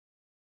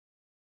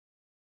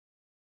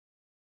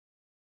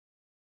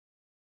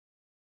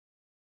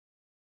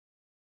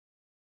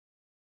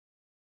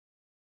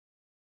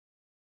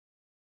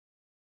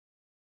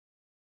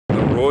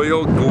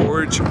Royal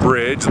Gorge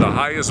Bridge, the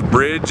highest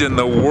bridge in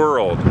the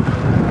world.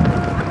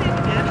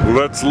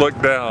 Let's look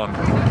down.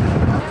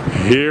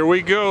 Here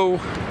we go.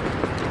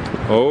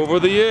 Over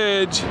the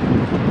edge.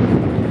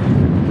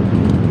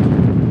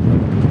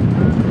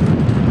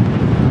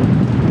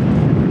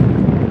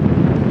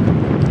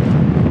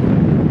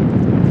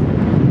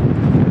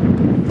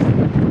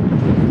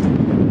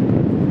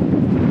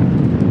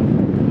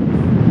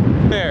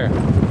 There.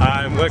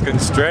 I'm looking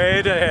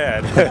straight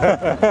ahead.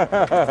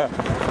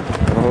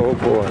 Oh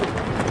boy.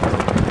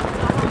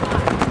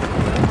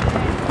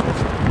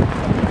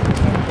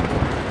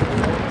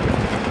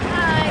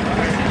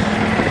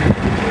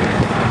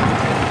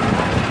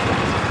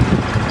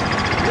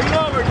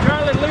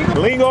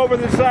 Lean over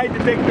the side to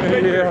take the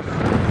picture. Yeah.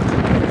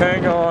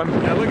 Hang on.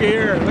 Now look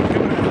here. Look at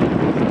that.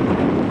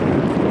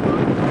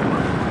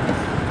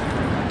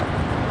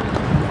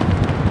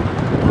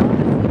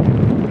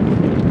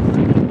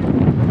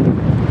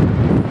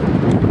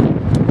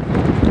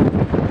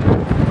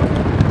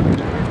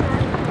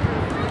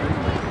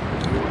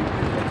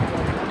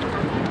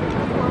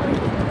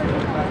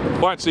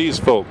 Watch these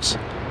folks.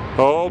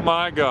 Oh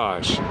my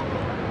gosh.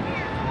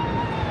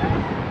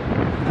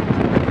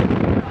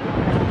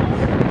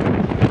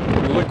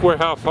 Look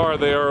how far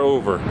they are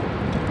over.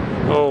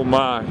 Oh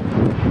my.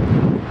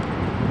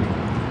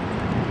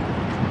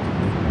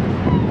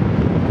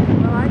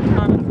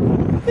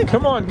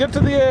 Come on, get to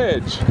the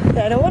edge.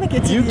 I don't want to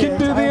get to the edge. You can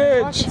do the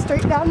edge.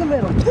 Straight down the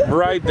middle.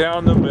 Right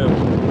down the middle.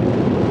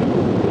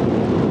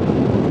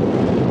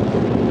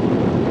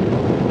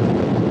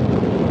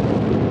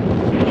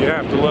 You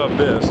have to love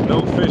this.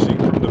 No fishing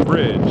from the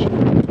bridge.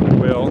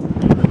 Well,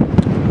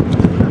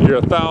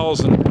 you're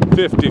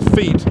 1,050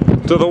 feet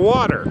to the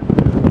water.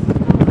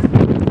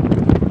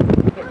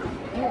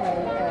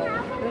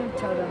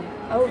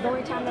 Oh, the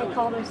only time they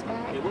called us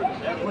back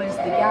was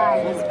the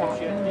guy was back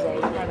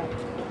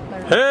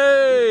Wednesday.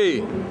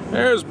 Hey,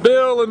 there's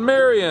Bill and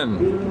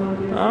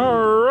Marion.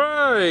 All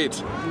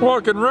right,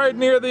 walking right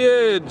near the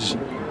edge.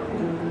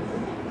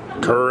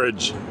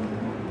 Courage.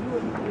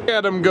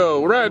 Let them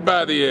go right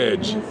by the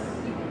edge.